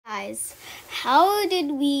guys, how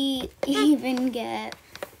did we even get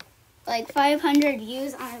like 500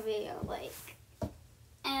 views on a video?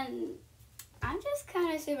 And I'm just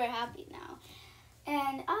kind of super happy now.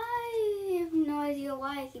 And I have no idea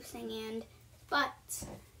why I keep saying "and," but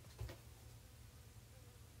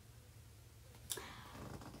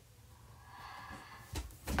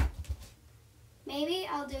maybe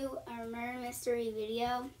I'll do a murder mystery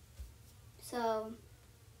video. So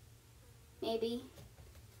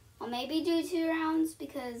I'll maybe do 2 rounds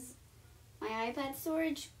because my iPad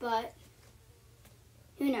storage, but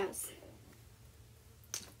who knows.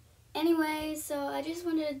 Anyway, so I just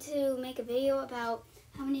wanted to make a video about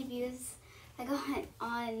how many views I got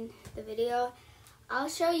on the video. I'll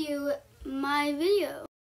show you my video.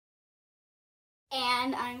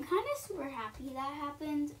 And I'm kind of super happy that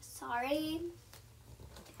happened. Sorry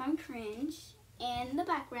if I'm cringe. In the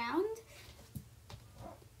background,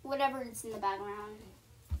 whatever is in the background.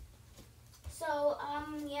 So,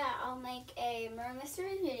 yeah, I'll make a murder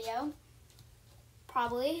mystery video.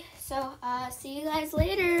 Probably. So, see you guys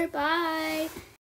later. Bye.